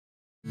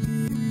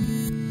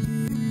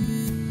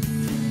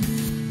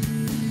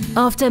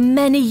After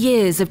many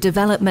years of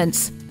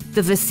developments,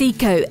 the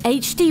Vaseco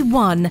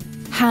HD1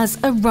 has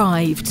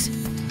arrived.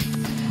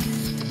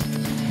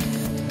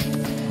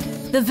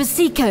 The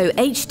Vaseco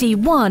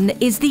HD1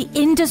 is the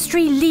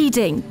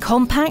industry-leading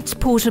compact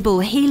portable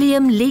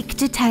helium leak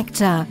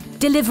detector,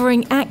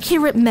 delivering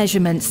accurate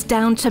measurements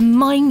down to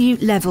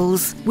minute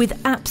levels with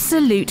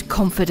absolute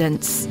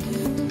confidence.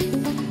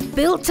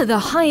 Built to the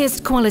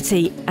highest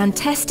quality and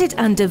tested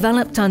and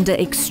developed under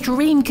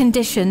extreme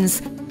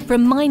conditions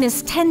from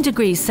 -10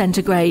 degrees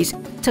centigrade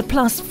to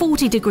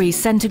 +40 degrees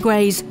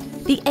centigrade,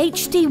 the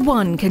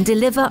HD1 can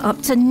deliver up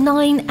to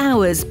 9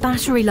 hours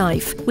battery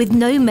life with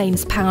no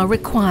mains power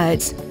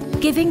required,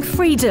 giving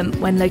freedom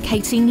when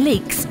locating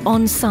leaks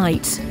on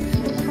site.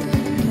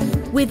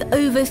 With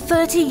over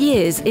 30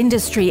 years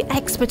industry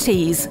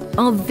expertise,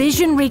 our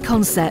visionary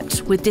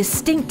concept with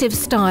distinctive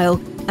style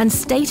and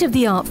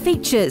state-of-the-art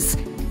features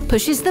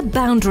pushes the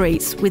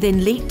boundaries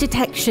within leak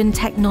detection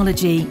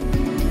technology.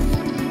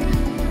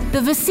 The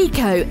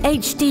Vaseco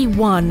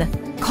HD1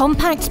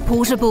 Compact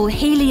Portable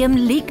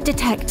Helium Leak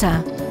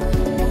Detector.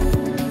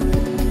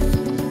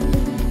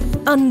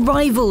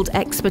 Unrivaled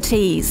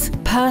expertise,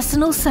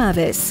 personal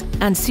service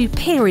and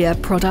superior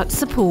product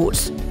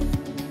support.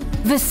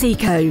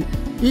 Vaseco,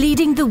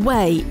 leading the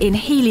way in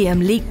helium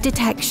leak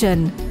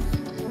detection.